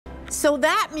So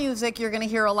that music you're going to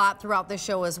hear a lot throughout the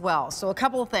show as well. So a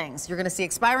couple of things. You're going to see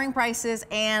expiring prices,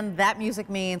 and that music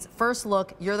means first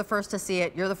look, you're the first to see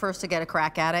it, you're the first to get a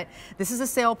crack at it. This is a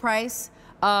sale price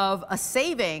of a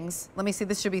savings. Let me see,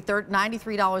 this should be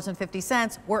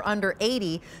 $93.50. We're under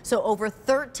 $80, so over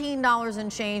 $13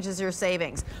 and change is your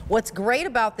savings. What's great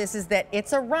about this is that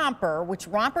it's a romper, which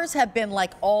rompers have been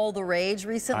like all the rage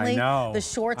recently. I know. The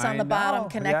shorts on the bottom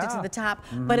connected to the top,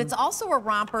 but it's also a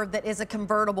romper that is a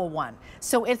convertible one.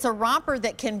 So it's a romper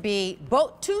that can be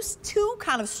both two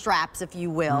kind of straps, if you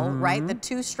will, right? The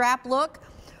two strap look,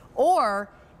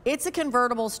 or it's a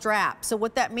convertible strap. So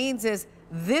what that means is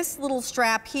this little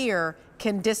strap here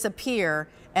can disappear,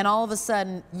 and all of a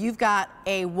sudden you've got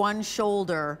a one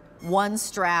shoulder, one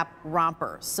strap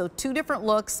romper. So two different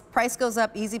looks. Price goes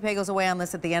up, easy pay goes away on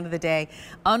this at the end of the day.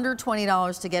 Under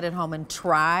 $20 to get it home and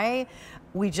try.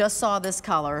 We just saw this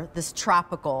color, this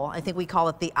tropical. I think we call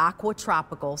it the aqua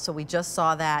tropical. So we just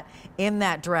saw that in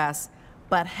that dress.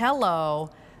 But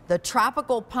hello, the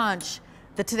tropical punch,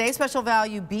 the Today Special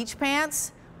Value beach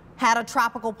pants, had a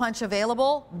tropical punch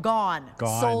available, gone.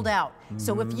 Sold out.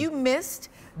 So if you missed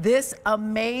this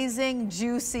amazing,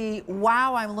 juicy,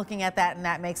 wow, I'm looking at that and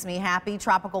that makes me happy,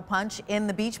 tropical punch in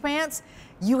the beach pants,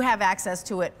 you have access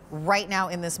to it right now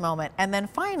in this moment. And then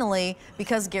finally,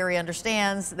 because Gary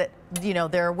understands that, you know,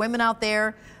 there are women out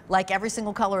there, like every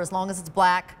single color, as long as it's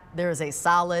black, there is a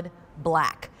solid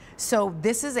black. So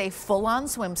this is a full-on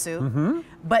swimsuit,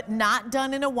 but not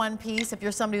done in a one piece. If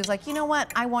you're somebody who's like, you know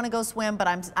what, I want to go swim, but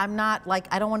I'm not like,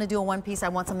 I don't want to do a one piece. I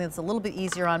want something that's a little bit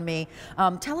easier on me.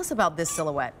 Tell us about this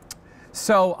silhouette.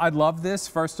 So I love this.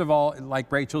 First of all,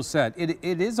 like Rachel said,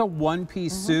 it is a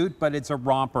one-piece suit, but it's a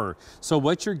romper. So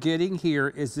what you're getting here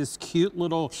is this cute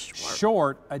little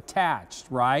short attached,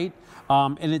 right?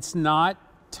 And it's not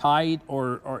tight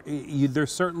or there's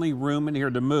certainly room in here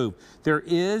to move. There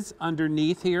is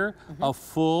underneath here a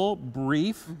full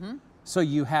brief. So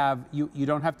you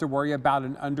don't have to worry about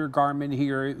an undergarment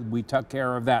here. We took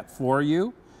care of that for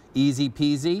you. Easy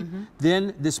peasy.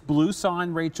 Then this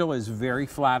blouson, Rachel, is very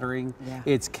flattering.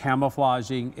 It's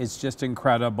camouflaging. It's just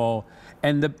incredible.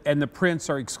 And the prints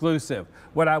are exclusive.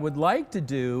 What I would like to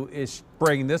do is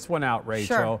bring this one out,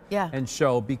 Rachel, and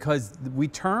show, because we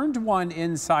turned one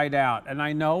inside out. And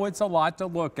I know it's a lot to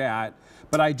look at,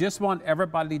 but I just want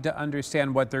everybody to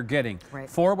understand what they're getting.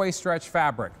 Four-way stretch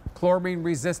fabric, chlorine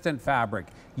resistant fabric,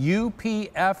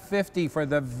 UPF 50 for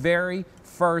the very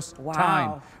first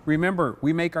time. Remember,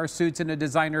 we make our suits in a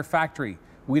designer factory.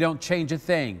 We don't change a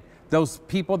thing. Those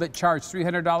people that charge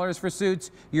 $300 for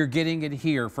suits, you're getting it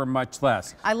here for much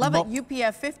less. I love it.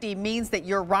 UPF 50 means that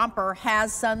your romper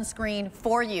has sunscreen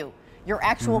for you. Your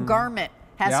actual garment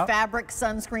has fabric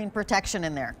sunscreen protection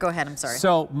in there. Go ahead, I'm sorry.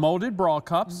 So molded bra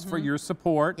cups for your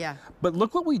support. But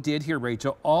look what we did here,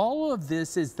 Rachel. All of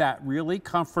this is that really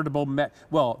comfortable,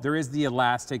 well, there is the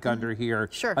elastic under here,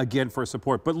 again, for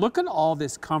support. But look at all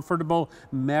this comfortable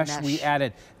mesh we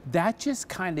added. That just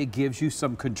kind of gives you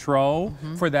some control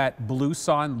for that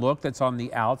blouson look that's on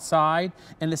the outside.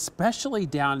 And especially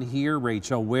down here,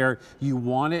 Rachel, where you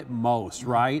want it most,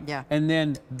 right? And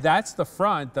then that's the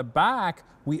front. The back,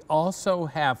 we also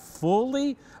have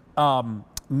fully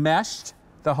meshed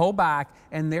the whole back,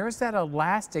 and there's that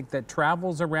elastic that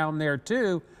travels around there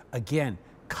too. Again,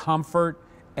 comfort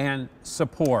and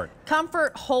support.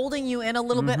 Comfort holding you in a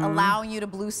little bit, allowing you to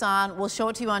blouson. We'll show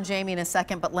it to you on Jamie in a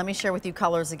second, but let me share with you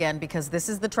colors again, because this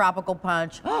is the tropical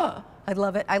punch. I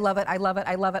love it, I love it, I love it,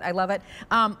 I love it, I love it.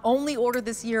 Only order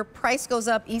this year, price goes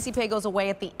up, easy pay goes away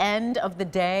at the end of the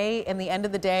day, and the end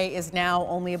of the day is now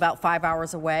only about 5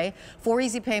 hours away. 4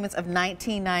 easy payments of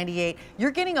 $19.98.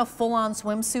 You're getting a full-on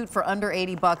swimsuit for under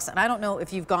 80 bucks, and I don't know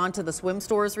if you've gone to the swim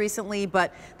stores recently,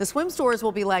 but the swim stores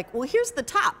will be like, well, here's the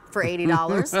top for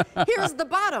 $80, here's the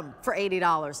bottom for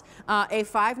 $80. A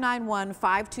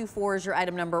 591524 is your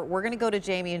item number. We're gonna go to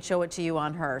Jamie and show it to you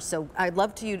on her, so I'd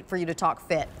love for you to talk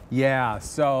fit. Yeah,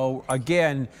 so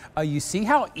again, you see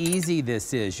how easy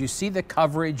this is. You see the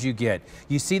coverage you get.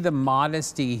 You see the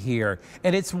modesty here.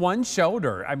 And it's one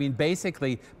shoulder, I mean,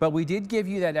 basically, but we did give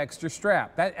you that extra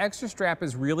strap. That extra strap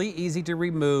is really easy to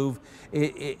remove.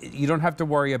 You don't have to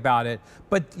worry about it.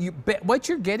 But what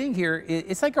you're getting here,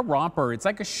 it's like a romper. It's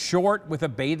like a short with a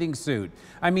bathing suit.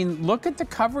 I mean, look at the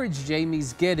coverage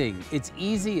Jamie's getting. It's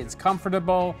easy, it's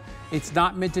comfortable. It's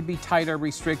not meant to be tight or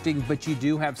restricting, but you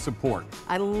do have support.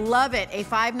 I love it. A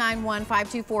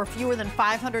 591524, fewer than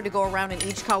 500 to go around in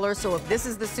each color. So if this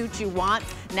is the suit you want,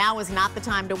 now is not the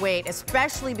time to wait,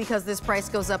 especially because this price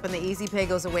goes up and the easy pay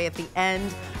goes away at the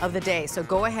end of the day. So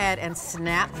go ahead and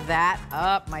snap that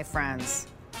up, my friends.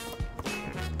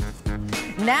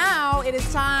 Now it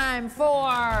is time for,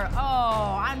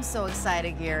 oh, I'm so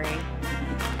excited, Gary.